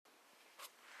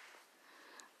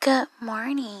Good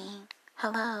morning.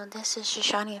 Hello, this is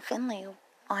Shoshania Finley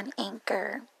on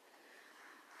Anchor.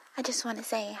 I just want to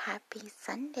say happy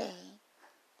Sunday,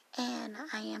 and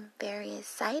I am very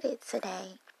excited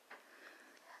today.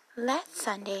 Last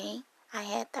Sunday, I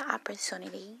had the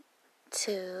opportunity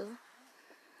to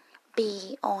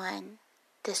be on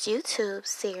this YouTube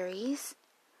series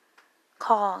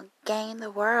called Gain the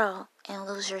World and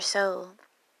Lose Your Soul.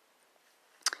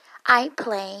 I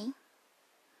play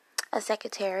a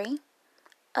secretary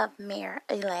of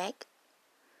Mayor-elect.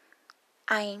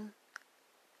 I'm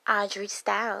Audrey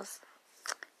Styles,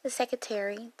 the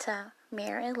secretary to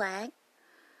Mayor-elect,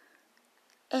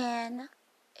 and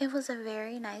it was a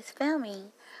very nice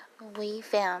filming. We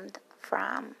filmed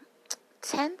from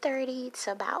 10:30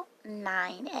 to about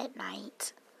 9 at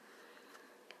night.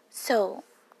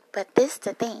 But this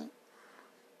the thing,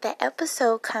 the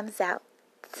episode comes out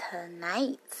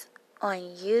tonight on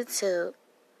YouTube.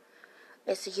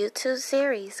 It's a YouTube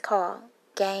series called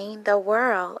Gain the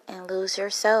World and Lose Your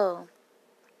Soul.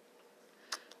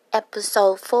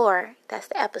 Episode 4, that's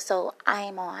the episode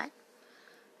I'm on.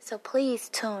 So please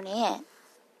tune in.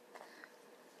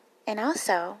 And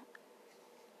also,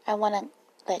 I want to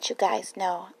let you guys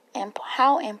know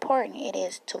how important it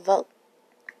is to vote.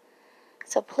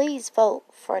 So please vote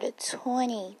for the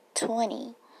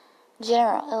 2020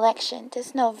 general election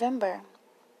this November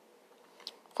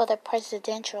for the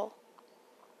presidential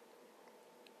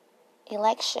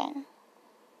election.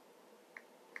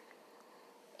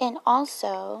 And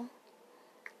also,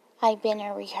 I've been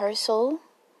in rehearsal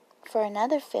for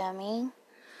another filming,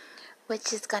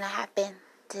 which is going to happen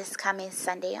this coming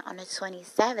Sunday on the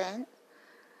 27th,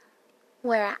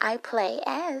 where I play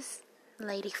as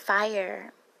Lady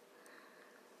Fire.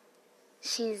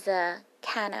 She's a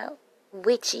kind of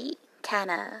witchy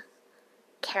kind of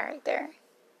character.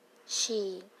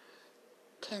 She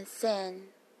can send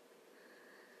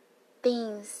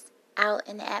things out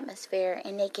in the atmosphere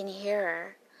and they can hear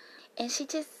her. And she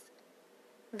just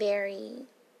very,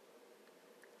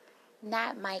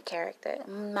 not my character,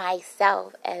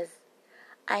 myself, as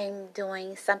I'm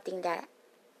doing something that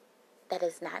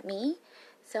is not me.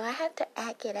 So I have to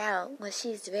act it out. But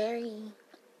she's very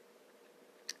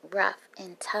rough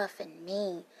and tough and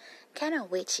mean, kind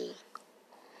of witchy.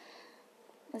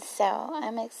 So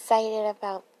I'm excited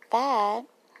about that.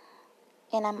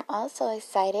 And I'm also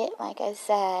excited, like I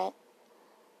said,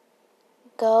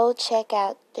 go check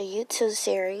out the YouTube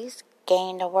series,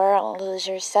 Gain the World, Lose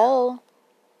Your Soul,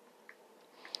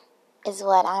 is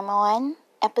what I'm on,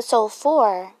 episode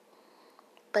 4.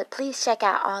 But please check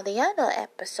out all the other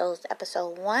episodes,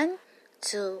 episode 1,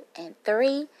 2, and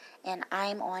 3. And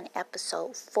I'm on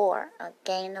episode 4 of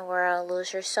Gain the World,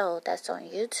 Lose Your Soul. That's on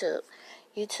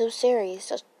YouTube series.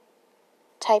 So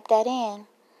type that in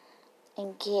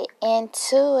and get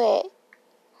into it.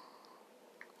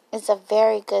 It's a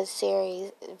very good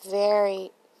series.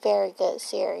 Very, very good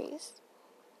series.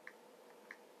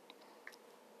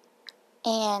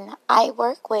 And I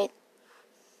work with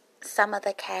some of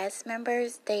the cast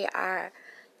members. They are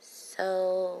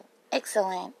so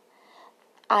excellent.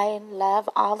 I love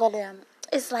all of them.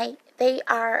 It's like they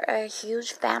are a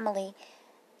huge family.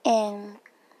 And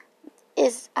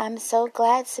I'm so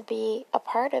glad to be a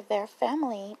part of their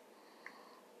family.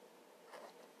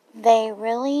 They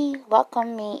really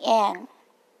welcome me in.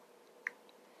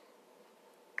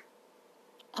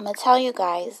 I'm going to tell you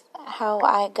guys how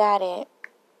I got it.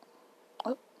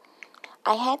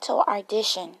 I had to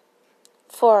audition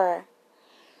for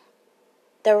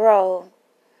the role.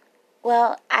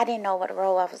 Well, I didn't know what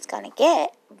role I was going to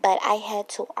get, but I had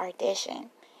to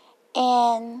audition.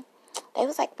 And they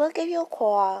was like, we'll give you a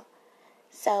call.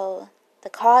 So the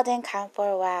call didn't come for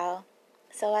a while.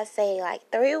 So I say like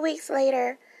 3 weeks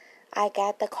later, I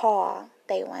got the call.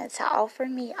 They wanted to offer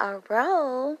me a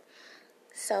role.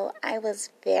 So I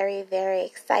was very, very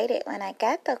excited when I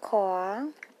got the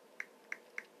call.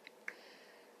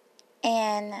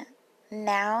 And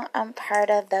now I'm part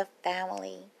of the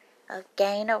family of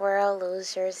Gain the World,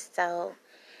 Lose Your Soul.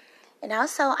 And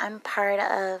also I'm part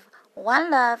of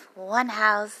One Love, One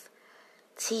House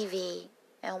TV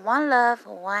and One Love,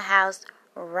 One House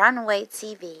Runway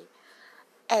TV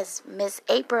as Miss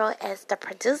April as the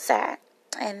producer.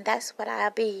 And that's what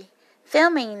I'll be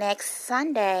filming next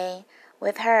Sunday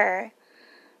with her.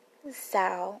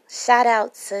 So shout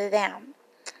out to them.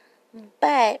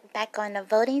 But back on the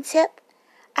voting tip,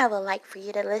 I would like for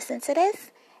you to listen to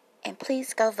this and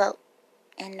please go vote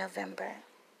in November.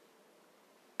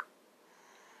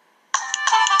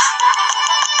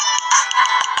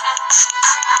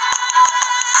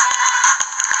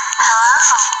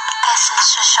 Hello, this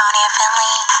is Shoshania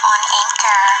Finley. on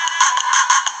Anchor,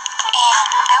 and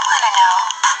I want to know,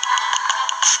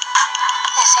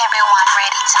 is everyone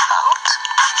ready to vote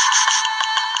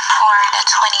for the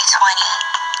 2020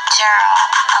 general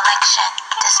election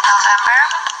this November?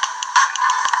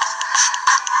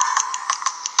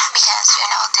 Because,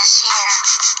 this year,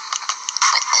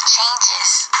 with the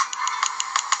changes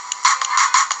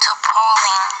to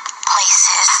polling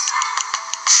places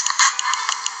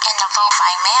and the vote by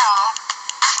mail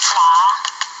law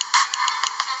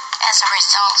as a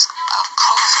result of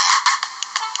COVID,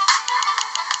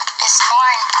 it's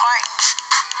more important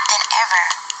than ever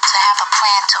to have a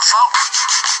plan to vote.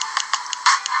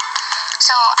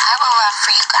 So I would love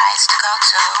for you guys to go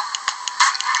to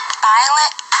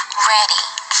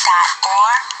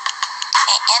ballotready.org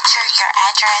and enter your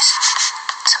address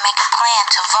to make a plan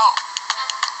to vote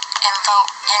and vote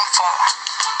informed.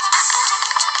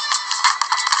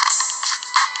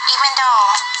 Even though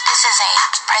this is a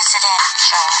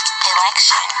presidential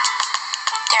election,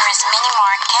 there is many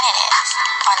more candidates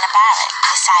on the ballot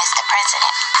besides the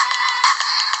president.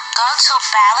 Go to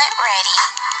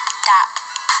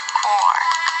ballotready.org.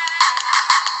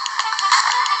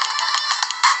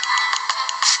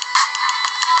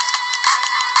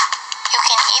 You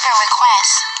can even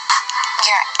request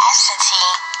your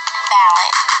absentee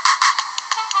ballot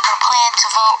or plan to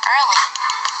vote early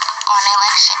on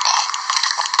election day.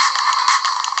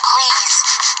 Please,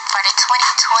 for the 2020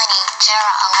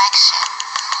 general election,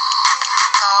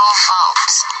 go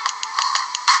vote.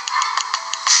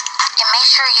 And make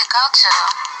sure you go to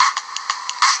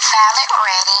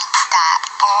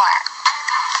ballotready.org.